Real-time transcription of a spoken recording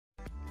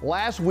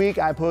Last week,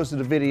 I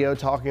posted a video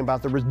talking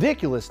about the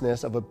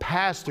ridiculousness of a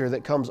pastor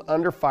that comes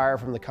under fire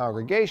from the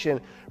congregation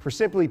for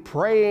simply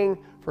praying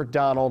for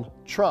Donald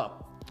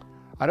Trump.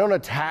 I don't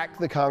attack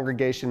the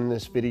congregation in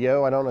this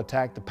video. I don't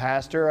attack the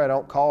pastor. I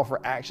don't call for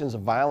actions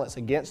of violence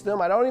against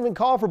them. I don't even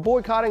call for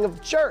boycotting of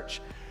the church.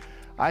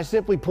 I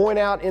simply point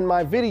out in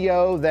my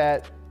video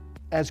that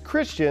as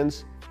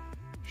Christians,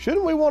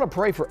 shouldn't we want to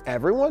pray for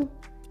everyone?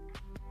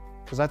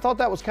 Because I thought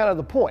that was kind of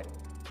the point.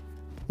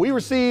 We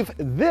received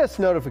this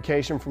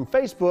notification from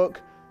Facebook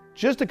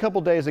just a couple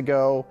days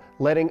ago,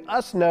 letting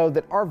us know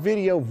that our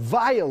video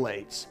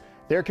violates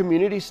their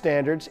community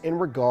standards in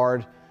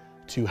regard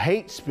to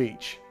hate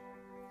speech.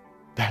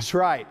 That's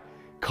right,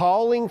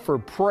 calling for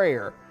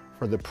prayer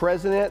for the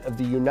President of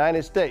the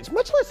United States,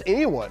 much less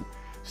anyone,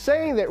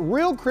 saying that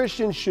real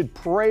Christians should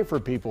pray for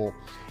people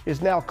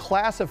is now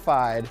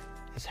classified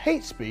as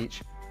hate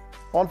speech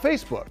on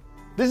Facebook.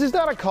 This is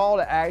not a call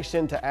to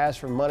action to ask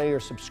for money or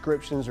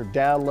subscriptions or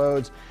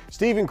downloads.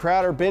 Steven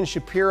Crowder, Ben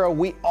Shapiro,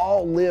 we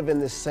all live in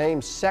the same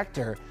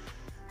sector.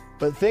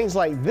 But things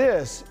like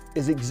this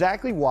is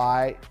exactly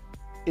why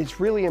it's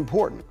really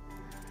important.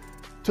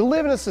 To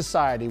live in a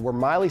society where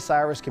Miley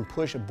Cyrus can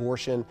push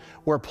abortion,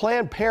 where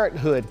Planned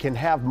Parenthood can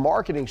have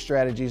marketing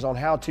strategies on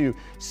how to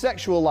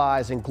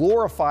sexualize and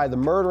glorify the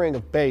murdering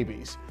of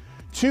babies,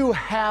 to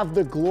have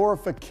the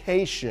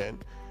glorification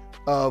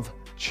of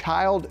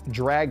child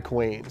drag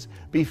queens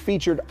be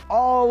featured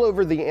all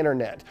over the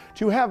internet,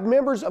 to have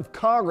members of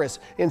Congress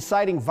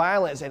inciting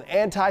violence and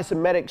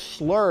anti-Semitic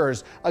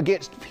slurs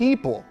against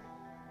people,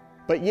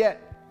 but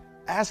yet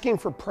asking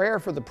for prayer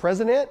for the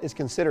president is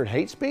considered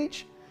hate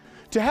speech?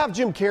 To have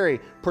Jim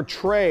Carrey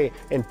portray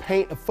and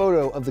paint a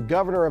photo of the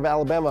governor of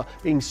Alabama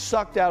being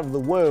sucked out of the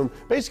womb,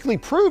 basically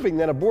proving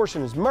that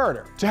abortion is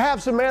murder. To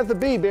have Samantha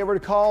Bee be able to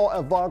call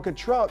Ivanka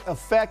Trump a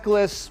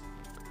feckless,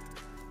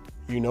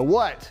 you know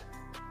what?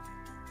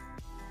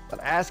 But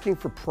asking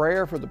for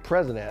prayer for the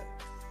president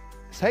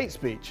is hate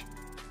speech.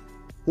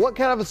 What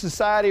kind of a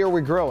society are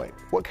we growing?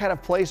 What kind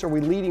of place are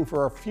we leading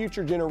for our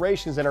future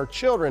generations and our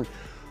children,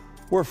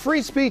 where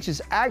free speech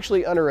is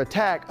actually under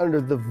attack under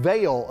the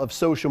veil of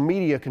social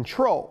media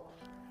control?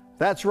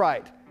 That's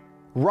right.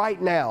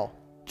 Right now,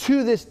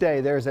 to this day,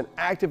 there is an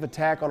active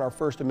attack on our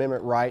First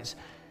Amendment rights,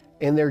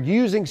 and they're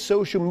using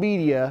social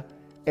media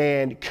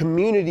and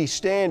community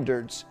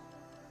standards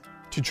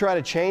to try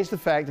to change the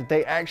fact that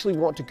they actually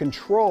want to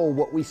control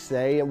what we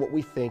say and what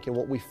we think and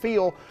what we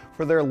feel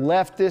for their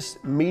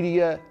leftist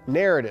media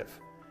narrative.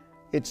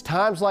 It's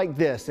times like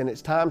this and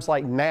it's times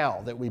like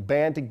now that we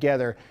band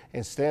together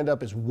and stand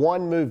up as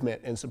one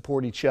movement and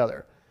support each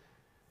other.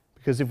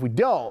 Because if we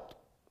don't,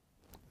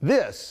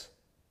 this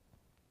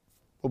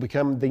will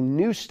become the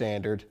new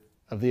standard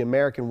of the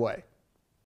American way.